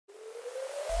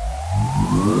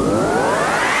Hello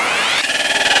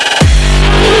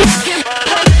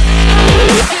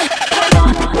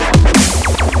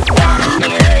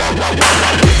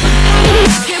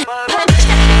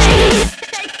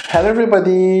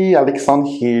everybody, Alexandre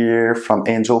here from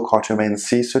Angel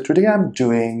Cartomancy. So today I'm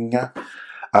doing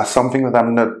something that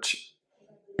I'm not,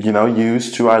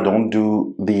 used to. I don't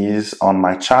do these on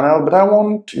my channel, but I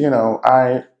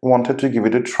wanted to give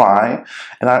it a try,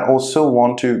 and I also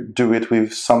want to do it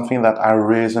with something that I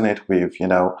resonate with.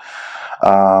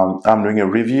 I'm doing a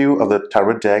review of the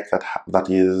tarot deck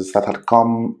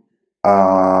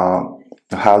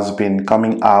has been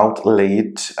coming out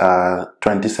late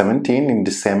 2017 in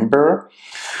December,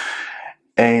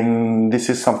 and this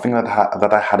is something that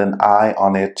I had an eye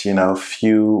on it, a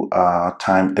few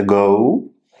time ago.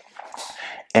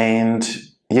 And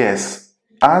yes,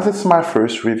 as it's my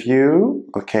first review,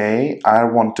 okay, I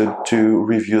wanted to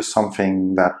review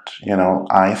something that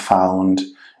I found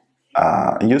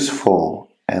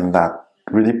useful and that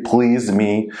really pleased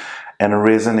me and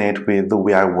resonate with the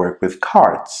way I work with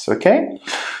cards, okay?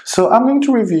 So I'm going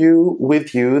to review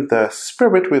with you the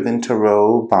Spirit Within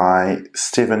Tarot by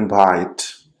Stephen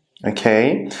Bright,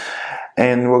 okay?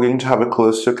 And we're going to have a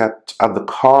close look at the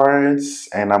cards,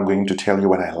 and I'm going to tell you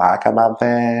what I like about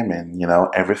them and,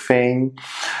 everything.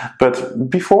 But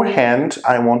beforehand,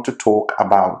 I want to talk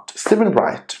about Stephen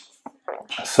Bright.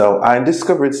 So I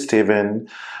discovered Stephen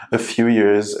a few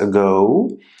years ago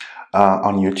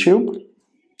on YouTube.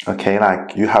 Okay,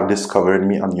 like you have discovered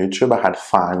me on YouTube. I had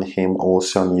found him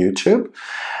also on YouTube,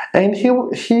 and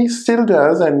he still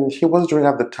does, and he was doing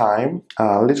at the time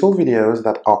little videos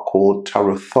that are called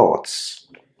Tarot Thoughts.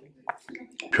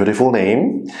 Beautiful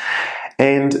name.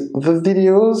 And the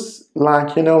videos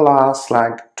last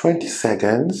like 20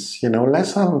 seconds,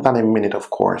 less than a minute,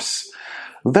 of course.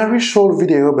 Very short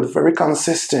video, but very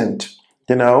consistent.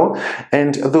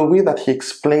 And the way that he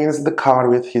explains the card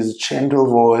with his gentle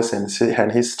voice and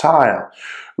his style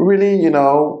really,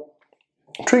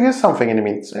 triggers something in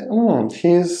me.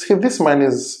 This man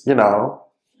is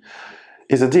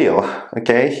a deal,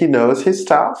 okay? He knows his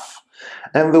stuff,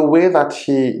 and the way that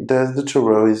he does the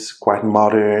tarot is quite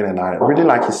modern, and I really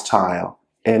like his style,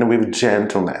 and with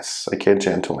gentleness, okay,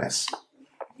 gentleness.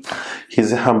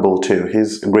 He's humble too.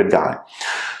 He's a great guy.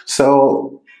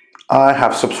 So I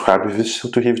have subscribed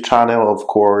to his channel, of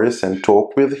course, and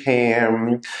talked with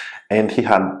him, and he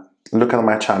had looked at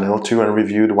my channel too and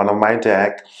reviewed one of my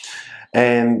decks.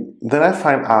 And then I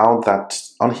find out that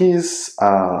on his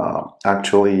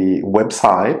actually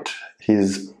website,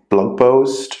 his blog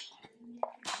post,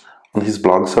 on his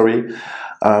blog,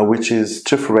 which is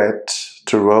Tiferet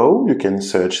Tarot, you can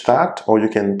search that, or you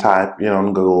can type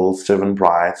on Google Stephen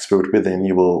Bright Spirit Within.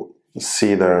 You will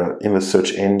see in the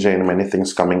search engine many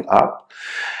things coming up,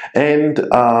 and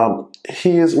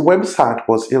his website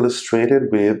was illustrated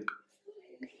with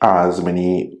as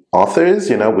many authors,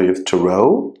 with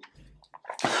tarot.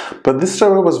 But this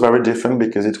tarot was very different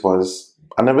because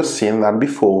I never seen that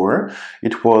before.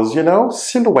 It was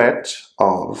silhouette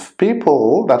of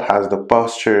people that has the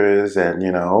postures and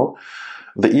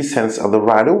the essence of the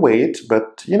Rider-Waite,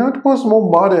 but it was more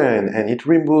modern, and it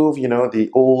removed the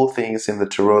old things in the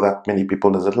tarot that many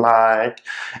people doesn't like,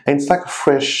 and it's like a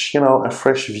fresh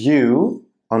view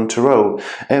on tarot.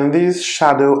 And these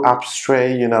shadow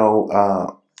abstract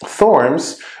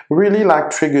forms really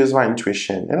triggers my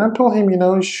intuition, and I told him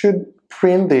you should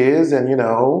print this and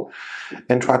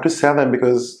and try to sell them,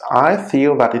 because I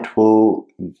feel that it will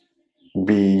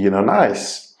be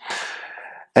nice.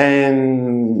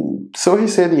 And so he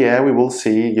said, yeah, we will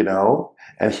see, and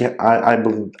I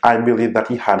believe that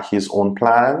he had his own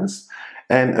plans.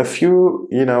 And a few,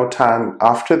 time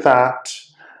after that,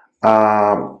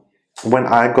 when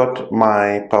I got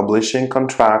my publishing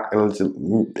contract,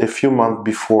 a few months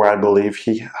before, I believe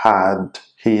he had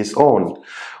his own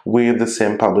with the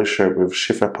same publisher, with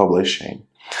Schiffer Publishing.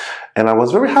 And I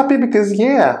was very happy because,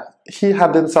 yeah, he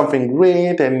had done something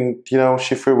great, and,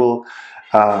 Schiffer will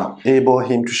able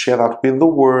him to share that with the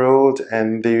world,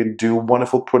 and they do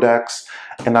wonderful products.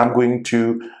 And I'm going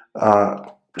to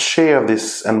share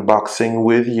this unboxing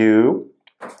with you,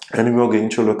 and we're going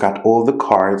to look at all the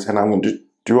cards, and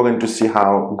you're going to see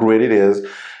how great it is.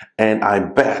 And I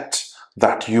bet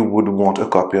that you would want a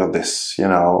copy of this. You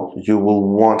will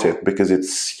want it because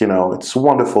it's it's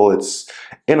wonderful, it's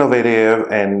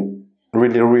innovative, and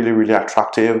really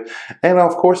attractive, and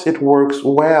of course it works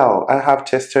well. I have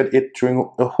tested it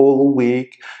during a whole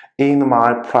week in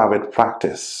my private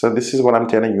practice. So this is what I'm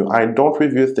telling you. I don't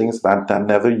review things that I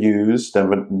never used,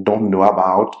 don't know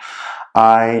about.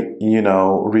 I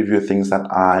review things that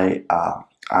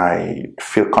I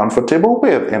feel comfortable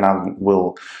with, and I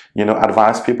will,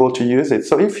 advise people to use it.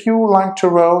 So if you like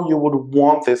tarot, you would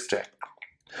want this deck.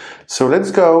 So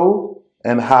let's go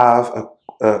and have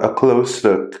a close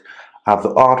look at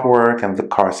the artwork and the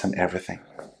cards and everything.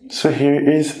 So here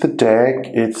is the deck.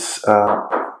 It's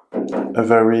a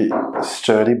very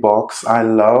sturdy box. I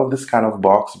love this kind of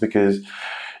box because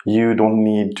you don't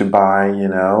need to buy,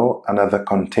 another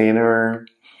container.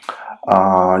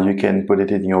 You can put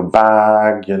it in your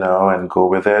bag, and go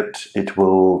with it. It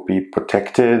will be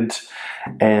protected.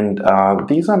 And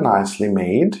these are nicely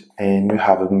made. And you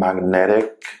have a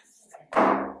magnetic,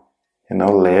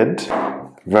 lid.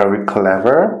 Very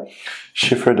clever.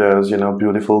 Schiffer does,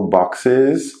 beautiful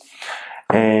boxes.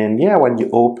 And yeah, when you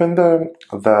open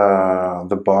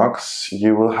the box,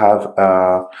 you will have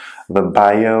the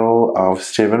bio of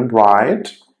Stephen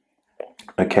Bright.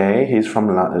 Okay, he's from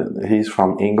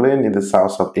England, in the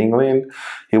south of England.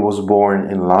 He was born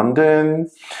in London,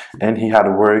 and he had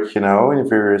worked, in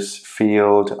various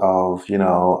field of,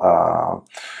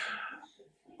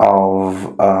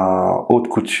 haute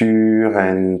couture,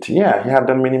 and yeah, he had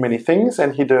done many things,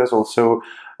 and he does also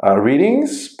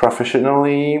readings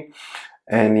professionally.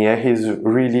 And yeah, he's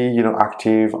really,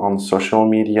 active on social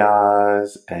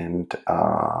medias, and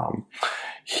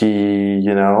he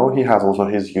has also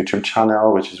his YouTube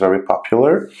channel, which is very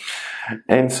popular.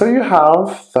 And so you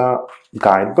have the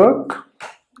guidebook.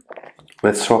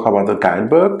 Let's talk about the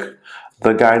guidebook.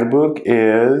 The guidebook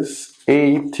is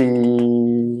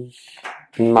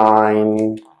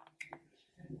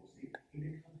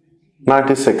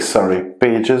 96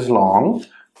 pages long.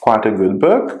 Quite a good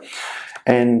book.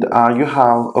 And you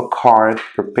have a card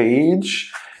per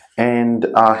page, and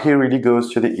he really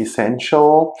goes to the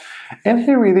essential, and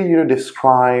he really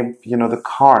describe the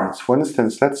cards. For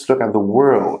instance, let's look at the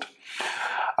world.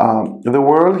 The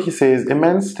world, he says, a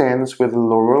man stands with a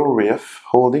laurel wreath,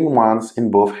 holding wands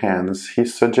in both hands. He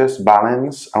suggests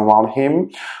balance. Around him,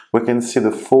 we can see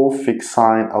the full fixed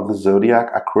sign of the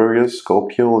zodiac: Aquarius,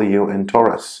 Scorpio, Leo, and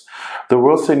Taurus. The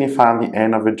world signifies the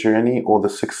end of a journey or the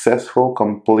successful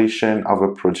completion of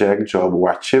a project, job,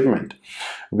 or achievement.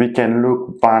 We can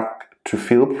look back to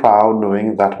feel proud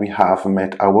knowing that we have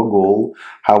met our goal.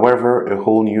 However, a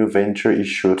whole new venture is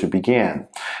sure to begin.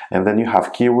 And then you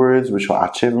have keywords, which are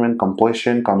achievement,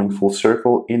 completion, coming full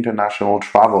circle, international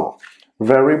travel.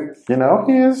 Very,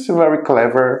 he is very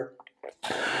clever.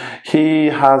 He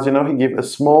has, he give a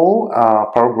small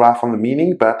paragraph on the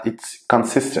meaning, but it's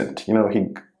consistent.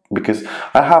 Because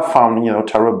I have found,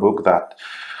 tarot book that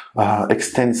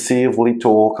extensively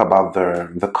talk about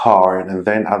the card, and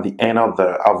then at the end of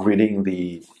reading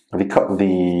the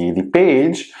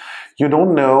page, you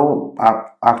don't know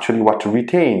actually what to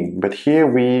retain. But here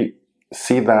we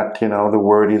see that the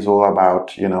word is all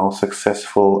about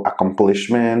successful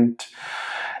accomplishment,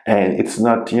 and it's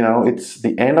not it's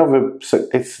the end of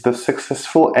it's the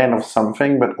successful end of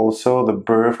something, but also the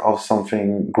birth of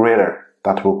something greater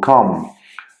that will come.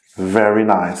 Very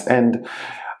nice. And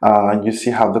you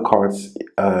see how the cards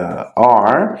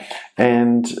are,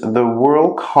 and the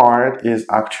world card is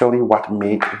actually what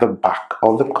make the back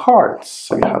of the cards.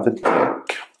 So you have the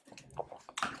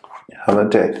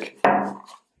deck.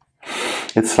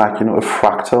 It's like a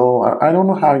fractal. I don't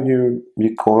know how you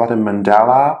call that, a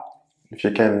mandala, if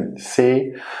you can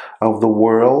see, of the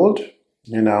world.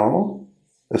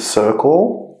 A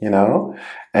circle.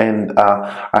 And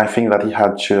I think that he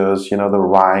had chose the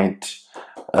right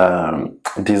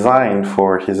design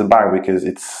for his bag, because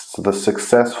it's the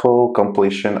successful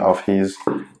completion of his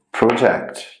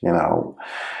project.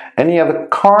 Any other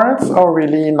cards are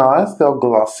really nice. They're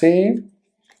glossy,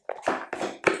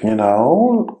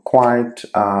 quite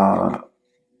a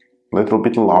little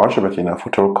bit larger, but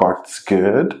for tarot cards it's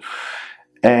good.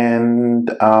 And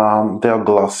they're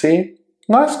glossy.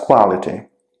 Nice quality.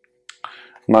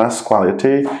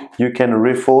 You can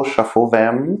shuffle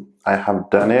them. I have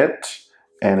done it,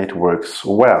 and it works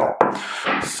well.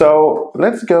 So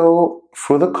let's go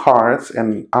through the cards,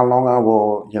 and along I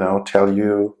will tell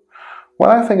you what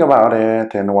I think about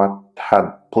it and what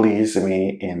had pleased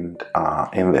me in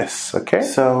this. Okay,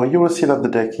 so you will see that the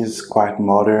deck is quite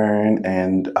modern,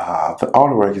 and the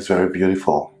artwork is very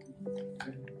beautiful.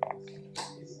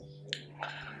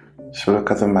 So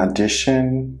look at the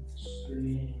Magician.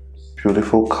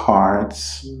 Beautiful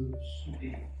cards.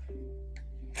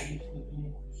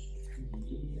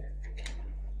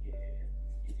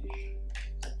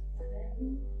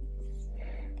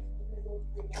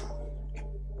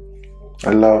 I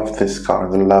love this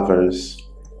card, the Lovers.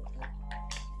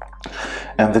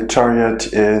 And the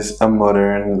Chariot is a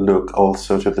modern look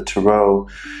also to the tarot.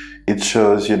 it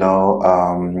shows, you know,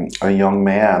 a young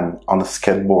man on a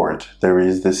skateboard. There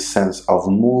is this sense of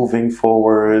moving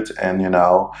forward and, you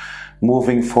know,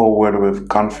 moving forward with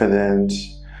confidence,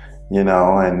 you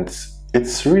know, and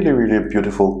it's really, really a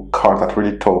beautiful card that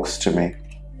really talks to me.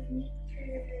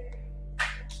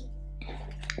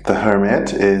 The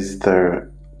Hermit is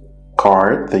the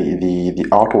card, the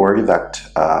artwork that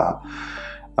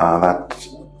that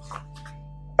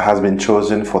has been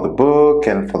chosen for the book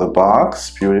and for the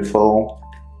box. Beautiful.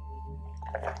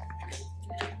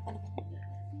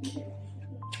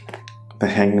 The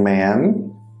Hanged Man.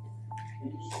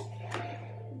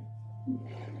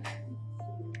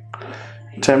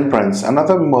 Temperance,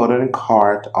 another modern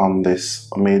card on this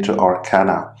major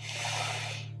arcana.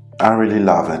 I really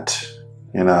love it,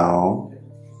 you know.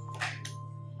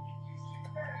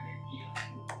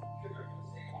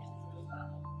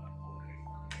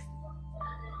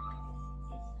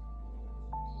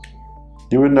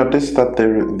 You will notice that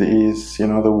there is, you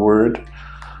know, the word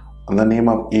and the name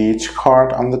of each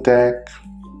card on the deck.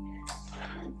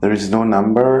 There is no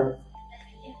number.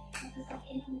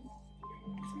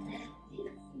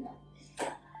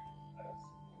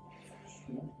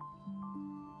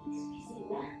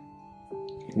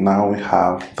 Now we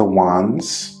have the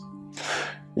Wands.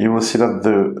 You will see that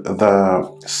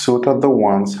the suit of the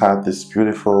Wands had this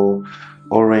beautiful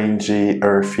orangey,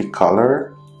 earthy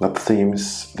color that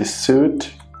themes this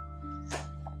suit.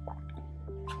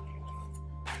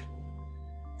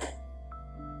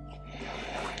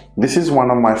 This is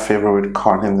one of my favorite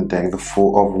cards in the deck, the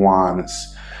Four of Wands,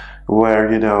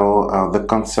 where, you know, the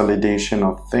consolidation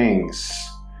of things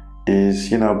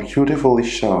is, you know, beautifully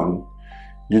shown.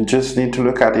 You just need to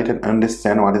look at it and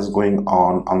understand what is going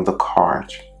on the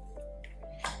card.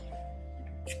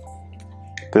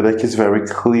 The deck is very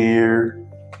clear.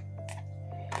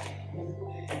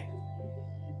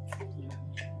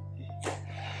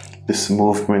 This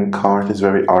movement card is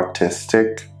very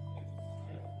artistic.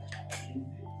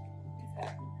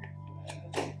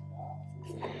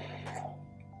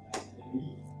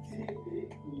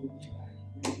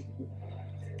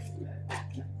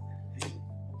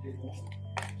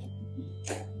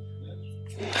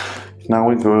 Now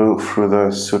we go through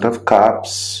the Suit of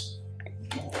Cups.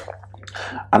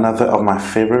 Another of my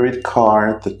favorite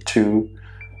cards, the Two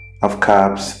of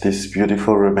Cups. This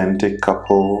beautiful romantic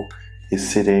couple is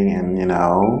sitting and, you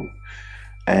know,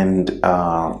 and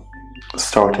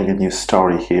starting a new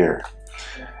story here.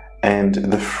 And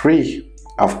the Three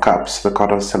of Cups, the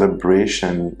card of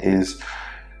celebration, is,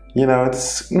 you know,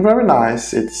 it's very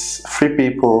nice. It's three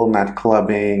people night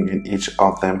clubbing, and each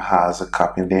of them has a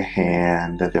cup in their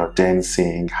hand. They're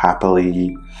dancing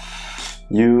happily.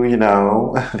 You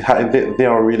know, they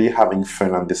are really having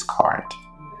fun on this card.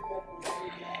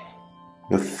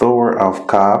 The Four of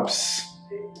Cups,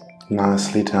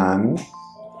 nicely done.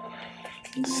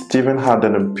 Stephen had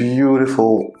done a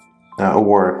beautiful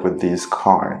work with this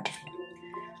card.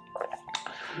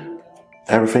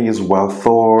 Everything is well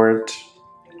thought.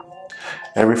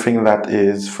 Everything that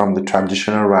is from the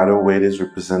traditional Rider-Waite is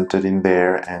represented in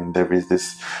there, and there is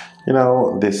this, you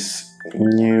know, this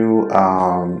new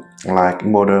like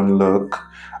modern look.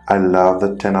 I love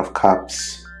the Ten of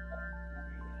Cups.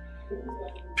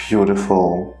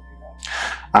 Beautiful.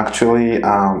 Actually,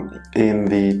 in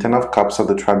the Ten of Cups of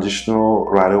the traditional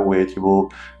Rider-Waite, you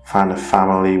will find a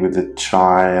family with a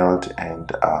child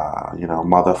and you know,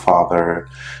 mother, father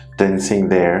dancing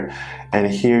there. And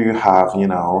here you have, you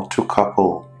know, two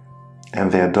couple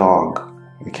and their dog.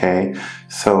 Okay,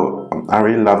 so I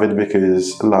really love it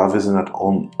because love is not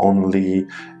only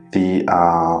the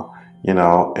you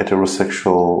know,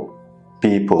 heterosexual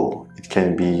people. It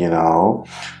can be, you know,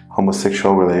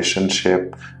 homosexual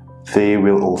relationship. They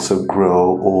will also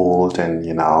grow old and,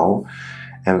 you know,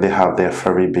 and they have their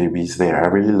furry babies there. I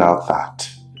really love that.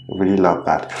 Really love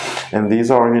that. And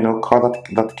these are, you know, cards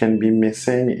that can be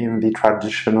missing in the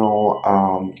traditional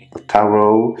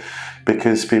tarot,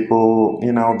 because people,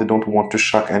 you know, they don't want to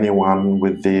shock anyone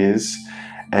with these,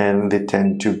 and they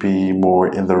tend to be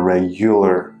more in the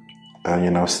regular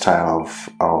you know, style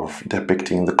of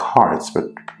depicting the cards. But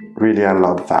really, I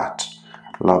love that.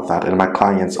 Love that. And my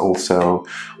clients also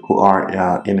who are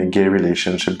in a gay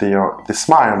relationship, they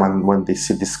smile when they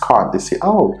see this card. They say,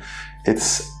 oh,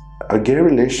 it's a gay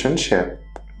relationship,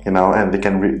 you know, and they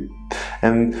can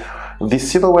and the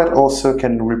silhouette also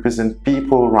can represent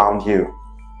people around you.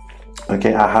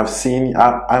 Okay, I have seen,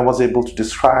 I was able to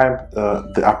describe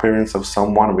the appearance of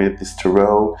someone with this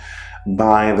tarot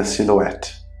by the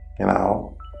silhouette, you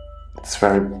know. It's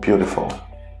very beautiful.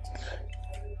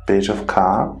 Page of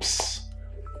Cups,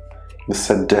 the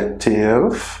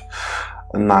Seductive,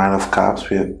 Nine of Cups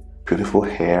with beautiful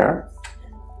hair,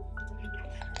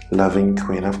 loving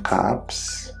Queen of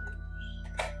Cups.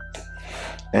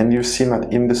 And you see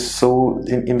that in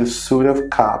the Suit of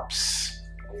Cups,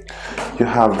 you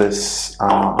have this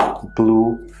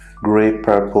blue, gray,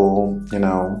 purple, you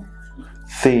know,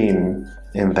 theme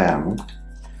in them.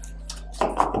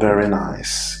 Very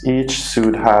nice. Each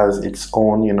suit has its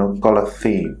own, you know, color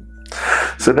theme.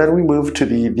 So then we move to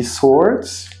the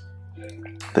swords,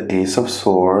 the Ace of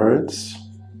Swords.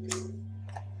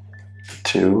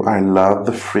 Two. I love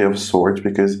the Three of Swords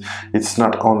because it's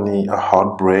not only a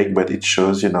heartbreak, but it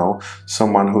shows, you know,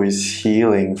 someone who is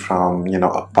healing from, you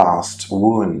know, a past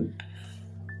wound.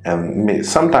 And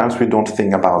sometimes we don't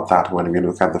think about that when we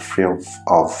look at the Three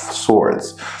of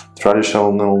Swords.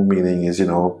 Traditional meaning is, you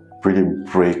know, really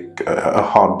a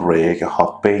heartbreak, a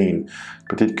heart pain,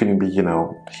 but it can be, you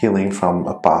know, healing from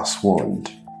a past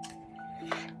wound.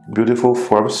 Beautiful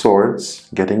Four of Swords,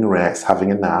 getting rest,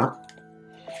 having a nap.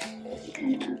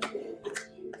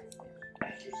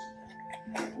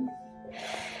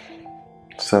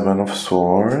 Seven of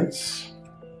Swords.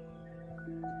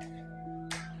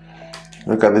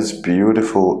 Look at this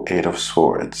beautiful Eight of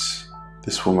Swords.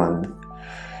 This woman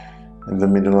in the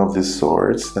middle of these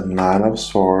swords. The Nine of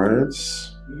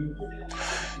Swords.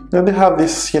 Now they have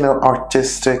this, you know,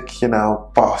 artistic, you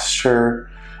know, posture.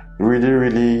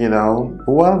 Really, you know,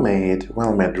 well made,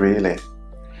 really.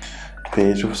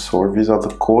 Page of Swords. These are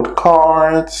the court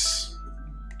cards.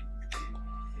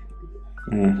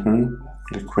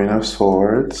 The Queen of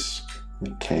Swords.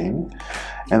 Okay.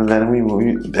 And then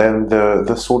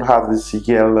the sword has this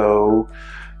yellow,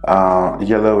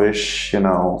 yellowish, you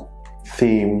know,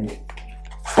 theme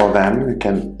for them. You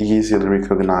can easily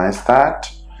recognize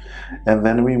that. And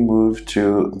then we move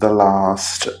to the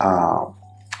last part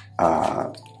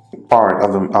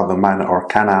of the minor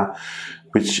arcana,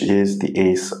 which is the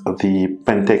Ace of the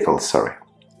Pentacles. Sorry.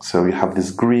 So we have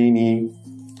this greeny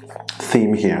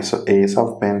theme here. So Ace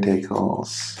of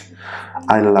Pentacles.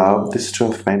 I love this Two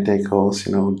of Pentacles,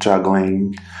 you know,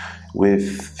 juggling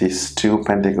with these two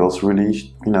pentacles.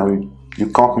 Really, you know, you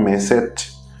can't miss it.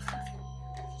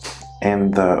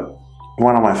 And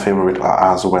one of my favorite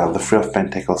as well, the Three of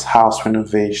Pentacles, house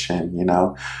renovation, you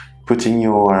know, putting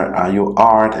your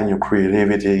art and your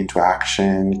creativity into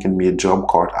action. It can be a job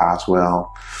card as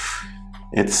well.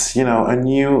 It's, you know, a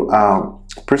new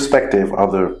perspective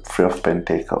of the Three of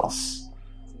Pentacles.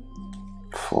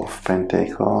 Four of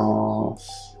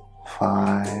Pentacles,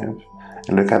 five,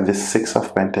 and look at this Six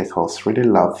of Pentacles. Really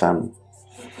love them.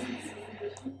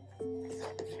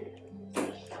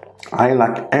 I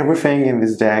like everything in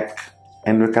this deck.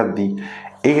 And look at the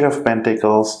Eight of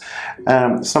Pentacles.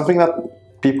 Something that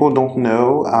people don't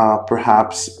know,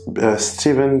 perhaps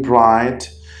Stephen Bright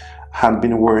had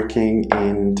been working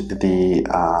in the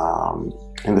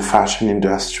fashion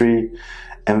industry,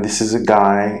 and this is a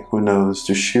guy who knows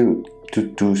to shoot.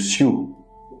 To sew.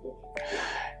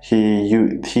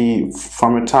 He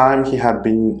from a time he had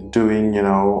been doing, you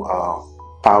know,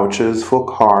 pouches for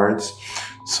cards.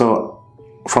 So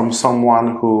from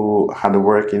someone who had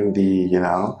worked in the, you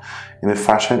know, in the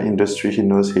fashion industry, he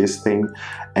knows his thing.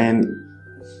 And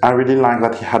I really like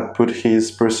that he had put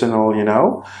his personal, you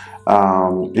know,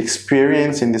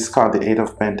 experience in this card, the Eight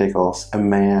of Pentacles, a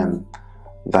man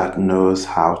that knows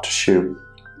how to shoot,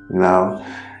 you know.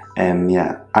 And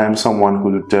yeah, I am someone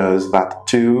who does that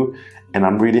too, and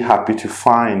I'm really happy to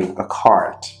find a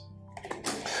card.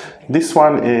 This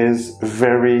one is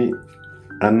very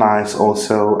nice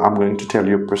also. I'm going to tell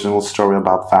you a personal story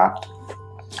about that.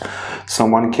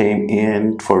 Someone came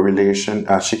in for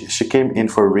she came in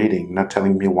for a reading, not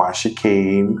telling me why she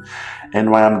came.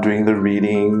 And while I'm doing the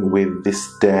reading with this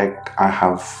deck,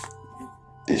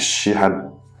 she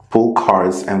had pull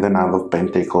cards, and the Nine of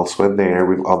Pentacles were there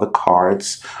with other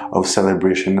cards of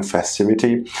celebration and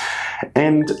festivity.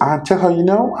 And I tell her, you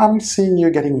know, I'm seeing you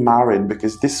getting married,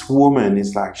 because this woman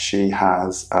is like, she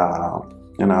has,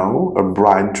 you know, a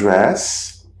bride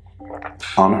dress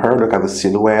on her. Look at the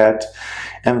silhouette.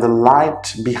 And the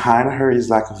light behind her is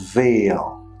like a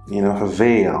veil, you know, her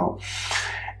veil.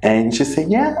 And she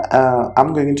said, yeah,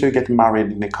 I'm going to get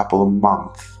married in a couple of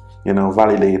months, you know,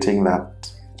 validating that.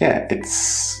 Yeah,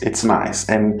 it's nice.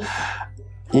 And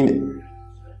in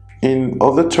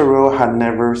other tarot, I had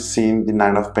never seen the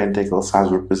Nine of Pentacles as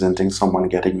representing someone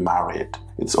getting married.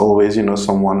 It's always, you know,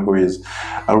 someone who is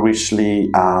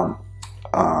richly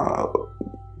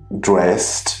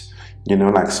dressed, you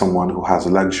know, like someone who has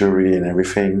luxury and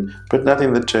everything, but not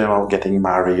in the term of getting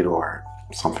married or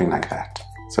something like that.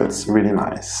 So it's really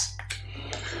nice.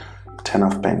 Ten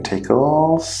of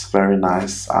Pentacles, very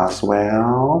nice as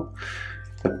well.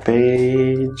 The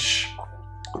Page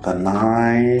the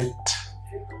Knight,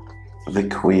 the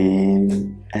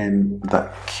Queen, and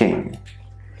the King.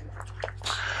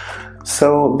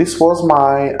 So this was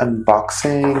my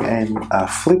unboxing and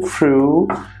flip through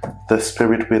the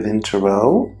Spirit Within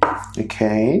Tarot.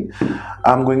 Okay,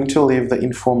 I'm going to leave the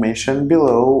information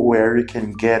below where you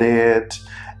can get it,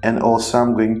 and also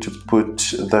I'm going to put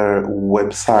the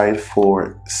website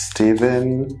for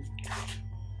Steven.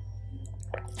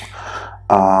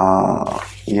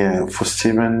 For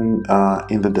Steven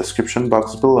in the description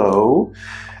box below.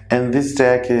 And this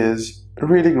deck is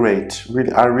really great.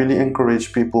 I really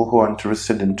encourage people who are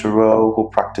interested in tarot, who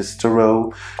practice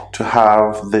tarot, to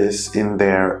have this in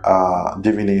their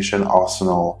divination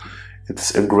arsenal.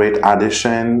 It's a great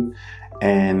addition.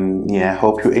 And yeah, I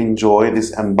hope you enjoy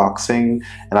this unboxing,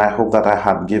 and I hope that I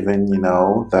have given,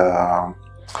 the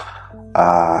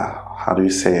how do you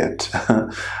say it?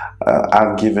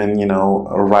 I've given,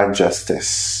 right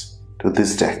justice to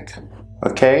this deck.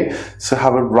 Okay, so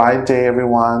have a bright day,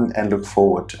 everyone, and look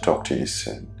forward to talk to you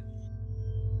soon.